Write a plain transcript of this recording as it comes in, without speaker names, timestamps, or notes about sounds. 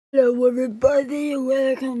Hello everybody,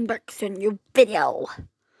 welcome back to a new video.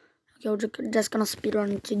 Okay, we're just gonna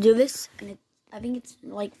speedrun to do this, and I think it's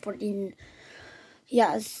like 14.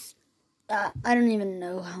 Yes, I don't even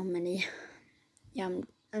know how many. Yeah,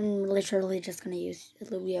 I'm literally just gonna use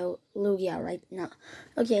Lugia right now.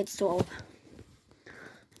 Okay, it's 12.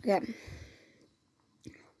 Okay.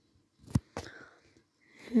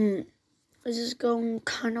 This is going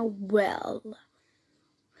kind of well.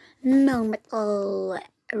 No, but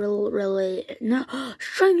really no.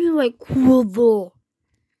 Shiny Rayquaza.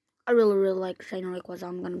 I really like Shiny Rayquaza.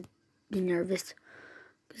 I'm gonna be nervous.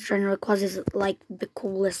 Shiny Rayquaza is like the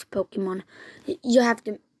coolest Pokemon. You have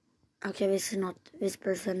to. Okay, this is not. This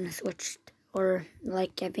person switched, or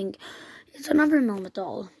like I think it's another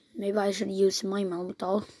Melmetal. Maybe I should use my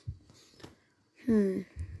Melmetal.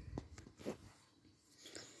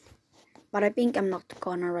 But I think I'm not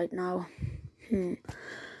gonna right now. Yeah.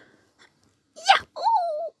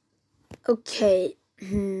 Okay.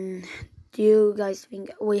 Do you guys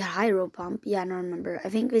think we Hydro Pump? Yeah, I don't remember. I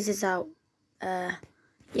think this is how. Yeah,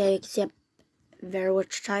 you can see very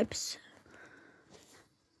which types.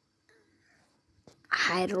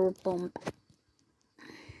 Hydro Pump.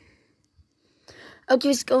 Okay,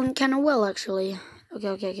 it's going kind of well actually.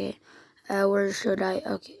 Okay. Where should I?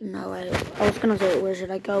 Okay, no, I was gonna say where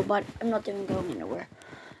should I go, but I'm not even going anywhere.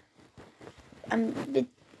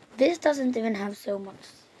 This doesn't even have so much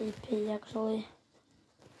CP actually.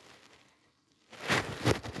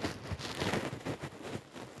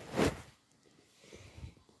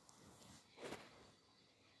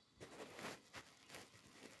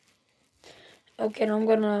 Okay,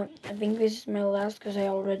 now I think this is my last because I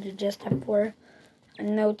already just have 4. I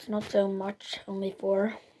know it's not so much, only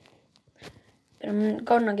 4. But I'm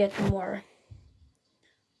gonna get more.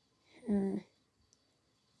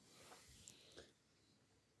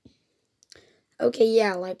 Okay,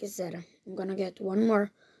 yeah, like I said, I'm gonna get 1 more,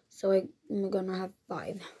 so I'm gonna have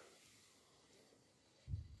 5.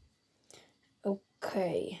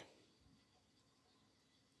 Okay.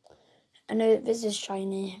 And if this is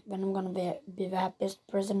shiny, then I'm gonna be the happiest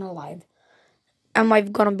person alive. Am I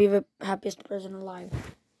gonna be the happiest person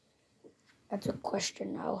alive? That's a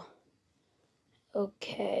question now.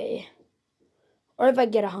 Okay. Or if I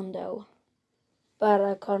get a hundo. But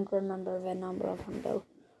I can't remember the number of hundo.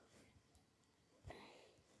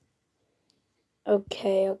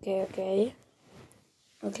 Okay,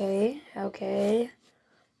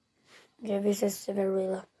 this is very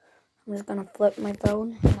real. I'm just gonna flip my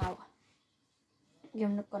phone now.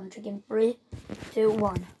 I'm gonna check in 3, 2,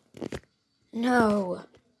 1. No!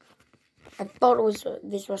 I thought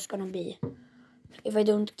this was gonna be. If I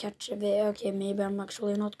don't catch it, okay, maybe I'm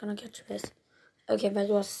actually not gonna catch this. Okay, that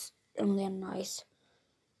was only a nice.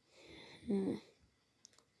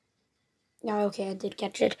 Yeah, okay, I did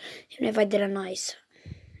catch it, even if I did a nice.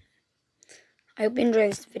 I hope you enjoyed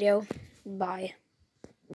this video. Bye.